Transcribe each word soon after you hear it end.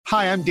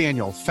Hi, I'm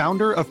Daniel,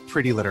 founder of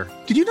Pretty Litter.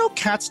 Did you know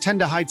cats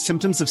tend to hide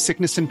symptoms of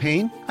sickness and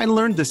pain? I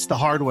learned this the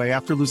hard way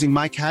after losing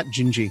my cat,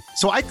 Gingy.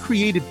 So I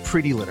created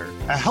Pretty Litter,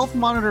 a health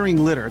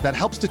monitoring litter that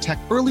helps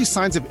detect early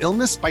signs of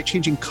illness by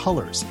changing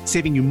colors,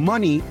 saving you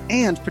money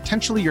and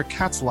potentially your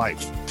cat's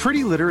life.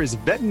 Pretty Litter is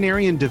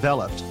veterinarian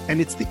developed, and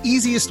it's the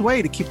easiest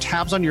way to keep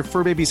tabs on your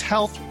fur baby's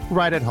health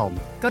right at home.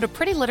 Go to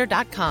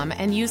prettylitter.com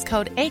and use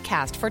code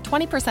ACAST for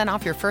 20%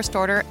 off your first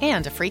order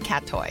and a free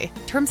cat toy.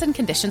 Terms and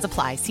conditions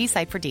apply. See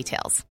site for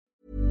details.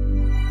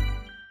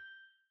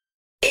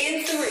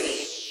 In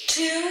 3,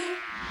 2,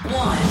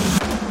 1.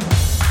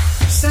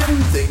 7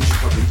 things you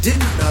probably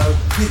didn't know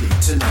you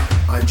need to know.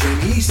 I'm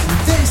Jamie East, and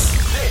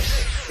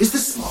this is the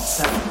Smart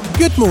 7.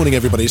 Good morning,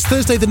 everybody. It's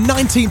Thursday, the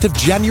 19th of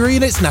January,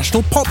 and it's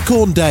National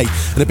Popcorn Day.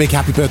 And a big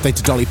happy birthday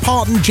to Dolly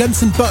Parton,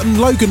 Jensen Button,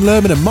 Logan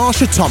Lerman, and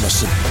Marsha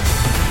Thomason.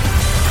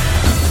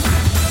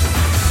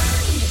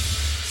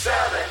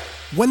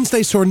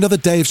 Wednesday saw another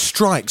day of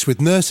strikes,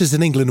 with nurses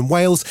in England and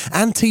Wales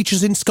and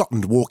teachers in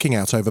Scotland walking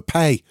out over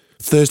pay.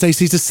 Thursday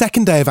sees a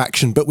second day of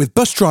action, but with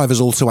bus drivers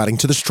also adding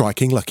to the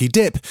striking lucky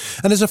dip.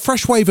 And as a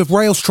fresh wave of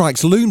rail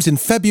strikes looms in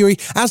February,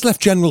 ASLEF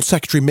General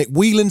Secretary Mick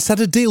Whelan said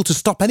a deal to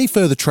stop any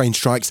further train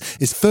strikes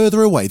is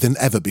further away than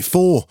ever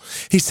before.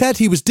 He said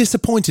he was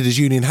disappointed his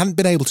union hadn't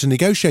been able to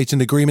negotiate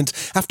an agreement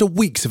after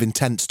weeks of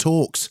intense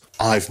talks.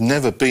 I've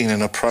never been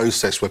in a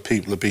process where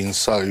people have been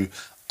so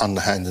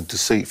underhand and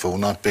deceitful,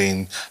 and I've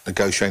been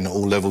negotiating at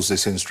all levels of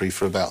this industry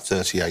for about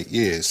 38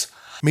 years.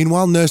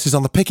 Meanwhile, nurses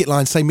on the picket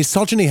line say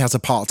misogyny has a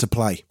part to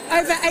play.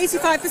 Over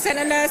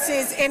 85% of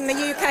nurses in the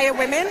UK are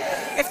women.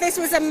 If this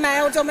was a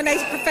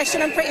male-dominated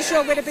profession, I'm pretty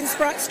sure we'd have been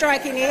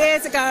striking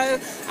years ago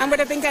and would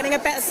have been getting a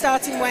better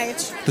starting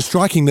wage. The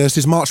striking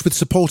nurses marched with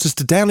supporters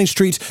to Downing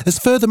Street as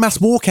further mass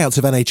walkouts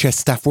of NHS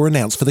staff were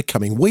announced for the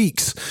coming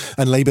weeks.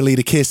 And Labour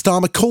leader Keir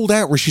Starmer called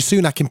out Rishi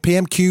Sunak in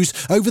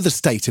PMQs over the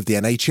state of the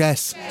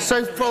NHS.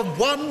 So for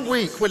 1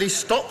 week, will he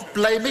stop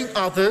blaming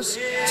others,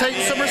 take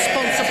some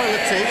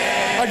responsibility,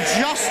 and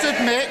just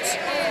admit,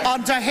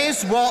 under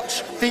his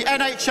watch, the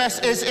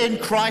NHS is in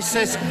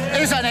crisis,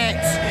 isn't it?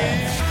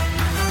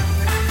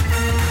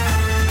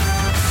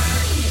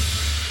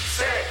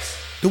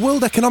 6. The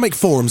World Economic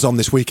Forum's on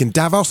this week in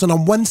Davos, and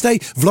on Wednesday,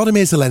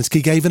 Volodymyr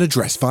Zelensky gave an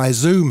address via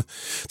Zoom.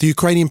 The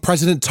Ukrainian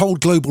president told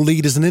global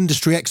leaders and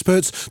industry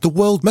experts the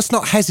world must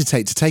not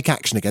hesitate to take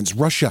action against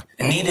Russia.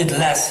 It needed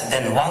less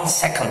than 1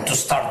 second to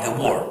start the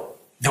war.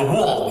 The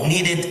world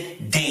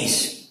needed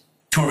days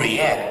to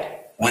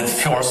react with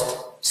first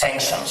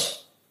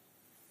sanctions.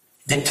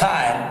 The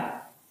time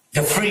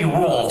the free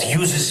world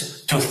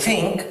uses to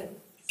think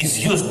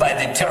is used by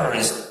the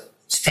terrorist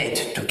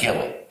state to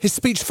kill. His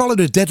speech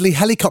followed a deadly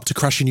helicopter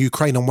crash in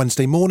Ukraine on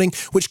Wednesday morning,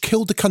 which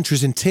killed the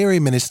country's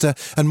Interior Minister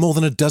and more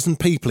than a dozen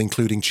people,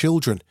 including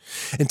children.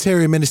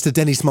 Interior Minister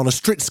Denis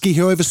Monostritsky,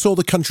 who oversaw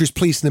the country's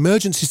police and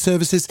emergency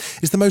services,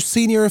 is the most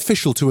senior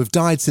official to have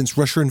died since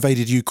Russia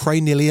invaded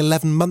Ukraine nearly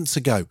 11 months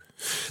ago.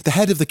 The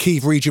head of the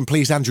Kyiv Region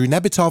Police, Andrew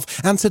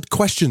Nebitov, answered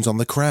questions on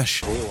the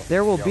crash.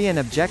 There will be an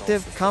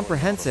objective,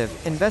 comprehensive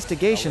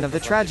investigation of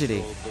the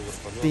tragedy.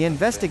 The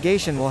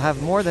investigation will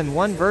have more than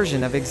one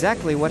version of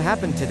exactly what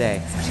happened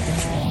today.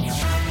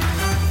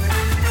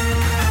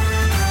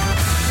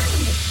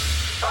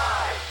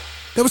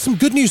 There was some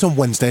good news on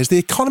Wednesday as the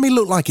economy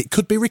looked like it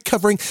could be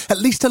recovering at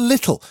least a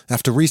little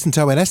after recent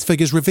ONS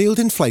figures revealed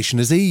inflation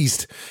has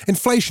eased.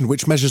 Inflation,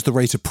 which measures the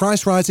rate of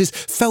price rises,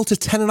 fell to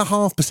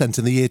 10.5%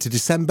 in the year to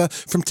December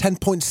from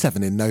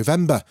 10.7% in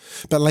November.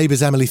 But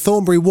Labour's Emily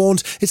Thornberry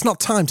warned it's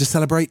not time to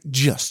celebrate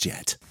just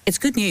yet. It's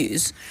good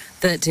news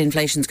that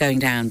inflation's going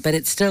down, but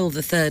it's still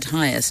the third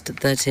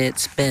highest that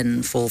it's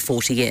been for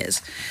 40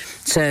 years.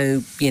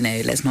 So,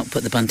 let's not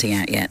put the bunting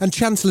out yet. And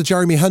Chancellor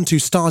Jeremy Hunt, who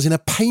stars in a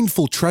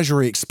painful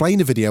Treasury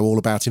Explainer video all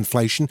about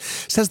inflation,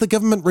 says the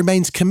government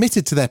remains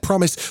committed to their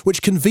promise,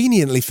 which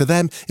conveniently for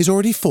them is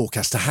already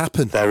forecast to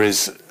happen. There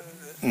is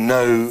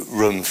no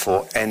room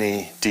for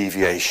any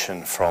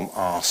deviation from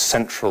our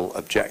central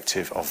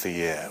objective of the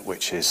year,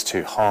 which is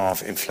to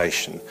halve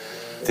inflation.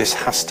 This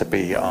has to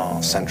be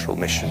our central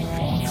mission.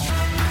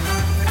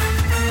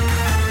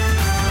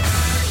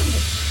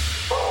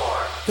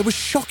 There was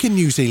shock in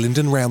New Zealand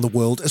and around the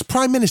world as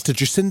Prime Minister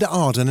Jacinda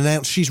Ardern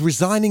announced she's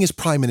resigning as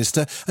Prime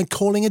Minister and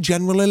calling a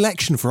general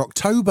election for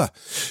October.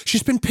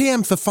 She's been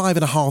PM for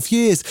 5.5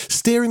 years,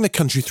 steering the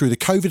country through the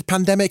COVID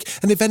pandemic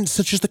and events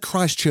such as the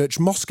Christchurch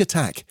mosque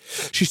attack.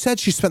 She said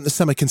she spent the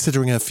summer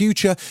considering her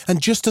future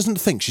and just doesn't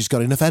think she's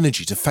got enough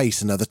energy to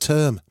face another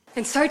term.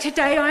 And so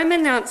today I'm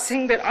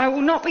announcing that I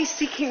will not be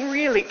seeking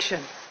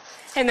re-election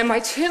and that my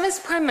term as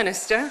Prime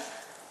Minister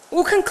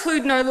will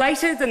conclude no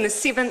later than the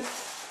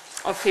 7th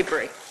of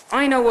February.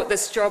 I know what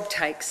this job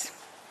takes,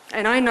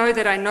 and I know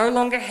that I no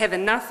longer have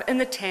enough in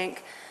the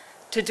tank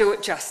to do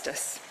it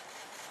justice.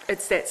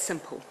 It's that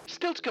simple.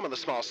 Still to come on the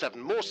Smart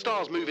 7, more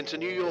stars move into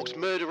New York's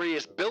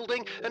murderiest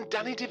building, and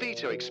Danny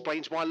DeVito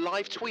explains why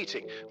live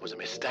tweeting was a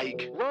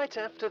mistake. Right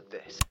after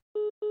this.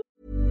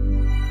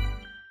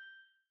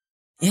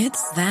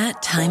 It's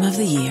that time of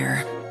the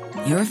year.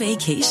 Your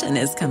vacation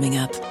is coming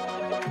up.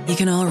 You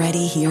can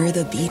already hear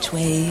the beach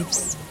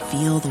waves,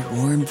 feel the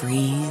warm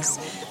breeze,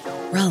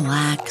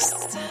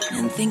 relax,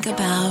 and think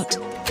about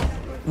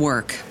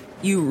work.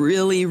 You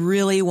really,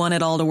 really want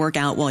it all to work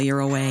out while you're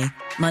away.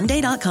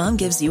 Monday.com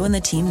gives you and the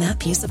team that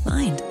peace of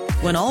mind.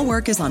 When all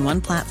work is on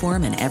one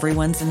platform and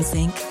everyone's in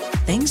sync,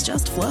 things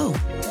just flow.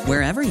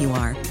 Wherever you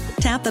are,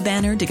 tap the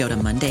banner to go to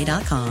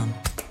Monday.com.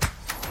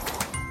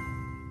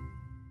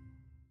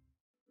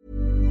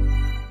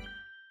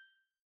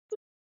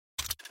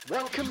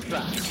 Welcome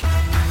back.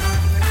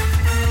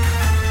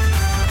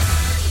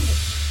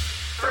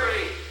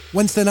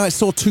 Wednesday night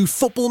saw two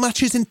football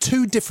matches in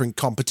two different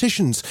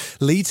competitions.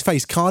 Leeds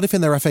faced Cardiff in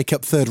their FA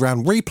Cup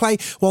third-round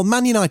replay, while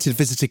Man United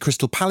visited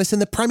Crystal Palace in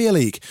the Premier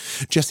League.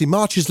 Jesse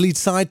March's Leeds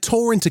side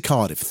tore into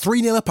Cardiff,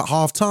 3-0 up at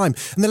half-time,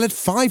 and they led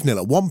 5-0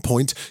 at one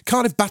point.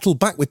 Cardiff battled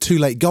back with two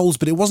late goals,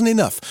 but it wasn't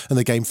enough, and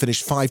the game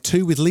finished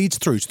 5-2 with Leeds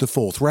through to the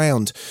fourth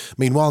round.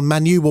 Meanwhile,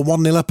 Man U were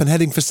 1-0 up and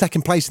heading for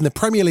second place in the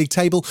Premier League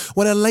table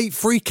when a late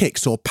free kick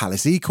saw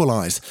Palace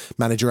equalise.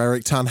 Manager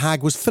Erik ten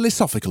Hag was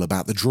philosophical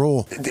about the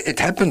draw. It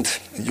happened.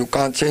 You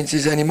can't change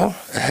this anymore,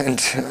 and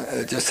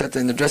just sat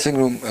in the dressing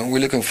room and we're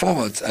looking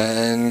forward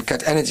and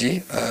get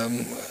energy,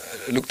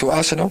 look to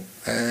Arsenal,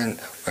 and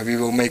we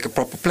will make a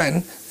proper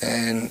plan,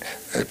 and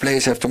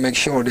players have to make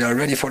sure they are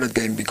ready for that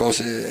game, because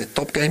it's a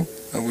top game,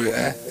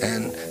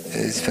 and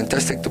it's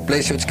fantastic to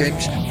play such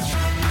games.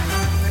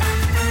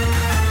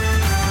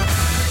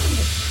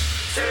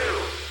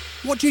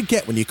 What do you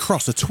get when you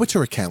cross a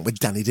Twitter account with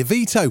Danny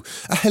DeVito?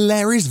 A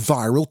hilarious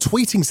viral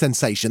tweeting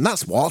sensation,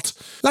 that's what.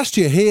 Last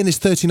year, he and his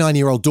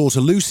 39-year-old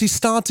daughter Lucy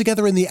starred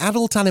together in the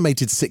adult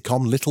animated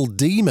sitcom Little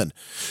Demon.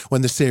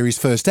 When the series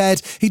first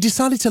aired, he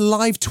decided to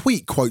live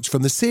tweet quotes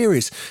from the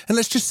series, and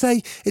let's just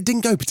say it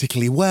didn't go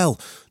particularly well.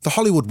 The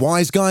Hollywood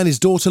wise guy and his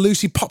daughter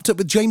Lucy popped up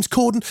with James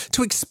Corden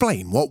to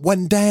explain what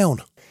went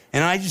down.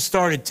 And I just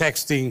started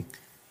texting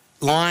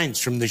lines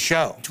from the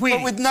show. Tweeting.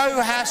 But with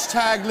no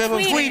hashtag Little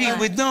Tweeting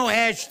with no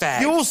hashtag.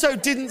 You also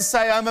didn't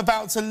say I'm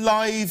about to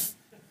live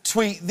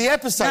tweet the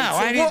episode. No,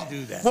 I didn't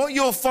do that. What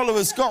your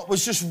followers got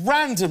was just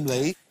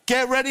randomly,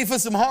 get ready for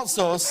some hot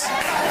sauce.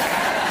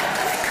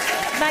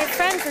 My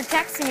friends were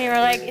texting me, were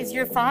like, is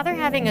your father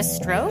having a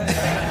stroke?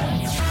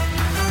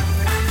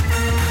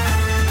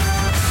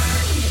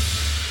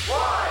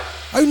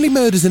 Only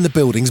Murders in the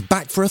Building's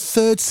back for a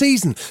third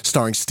season,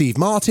 starring Steve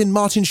Martin,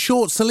 Martin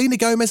Short, Selena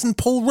Gomez and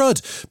Paul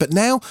Rudd. But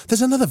now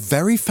there's another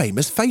very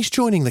famous face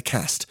joining the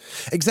cast.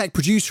 Exec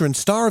producer and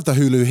star of the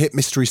Hulu hit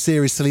mystery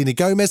series Selena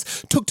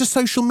Gomez took to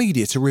social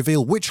media to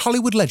reveal which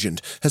Hollywood legend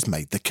has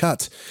made the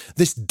cut.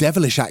 This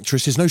devilish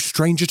actress is no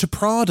stranger to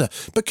Prada,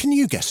 but can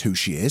you guess who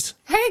she is?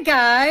 Hey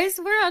guys,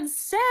 we're on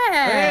set.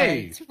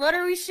 Hey. What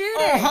are we shooting?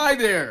 Oh, hi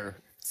there.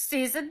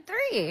 Season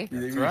 3.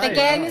 That's right. The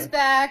gang is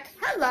back.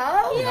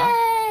 Hello.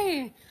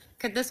 Yay.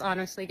 Could this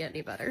honestly get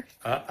any better?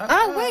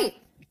 Oh, wait.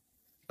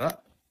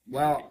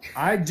 Well,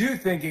 I do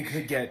think it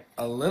could get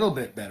a little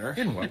bit better.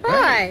 In what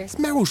Why? It's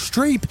Meryl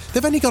Streep.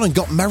 They've only gone and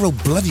got Meryl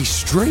bloody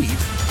Streep.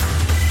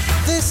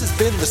 This has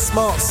been The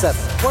Smart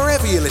 7.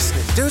 Wherever you're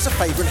listening, do us a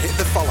favour and hit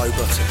the follow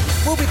button.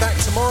 We'll be back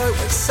tomorrow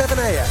at 7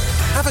 a.m.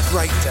 Have a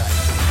great day.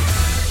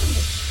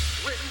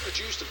 Written,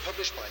 produced and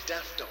published by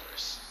Daft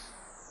Doris.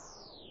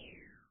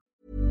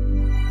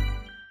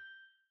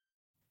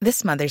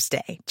 This Mother's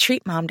Day,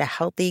 treat mom to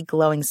healthy,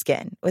 glowing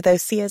skin with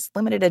Osea's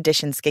limited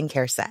edition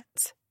skincare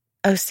sets.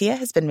 Osea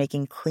has been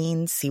making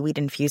clean,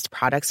 seaweed-infused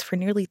products for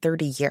nearly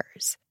 30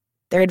 years.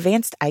 Their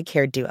advanced eye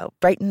care duo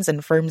brightens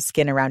and firms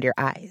skin around your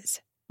eyes,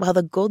 while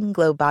the Golden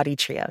Glow Body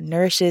Trio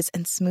nourishes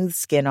and smooths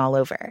skin all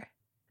over.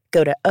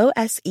 Go to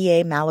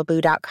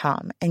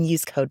OSEAMalibu.com and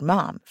use code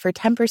MOM for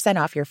 10%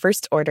 off your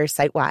first order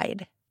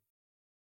site-wide.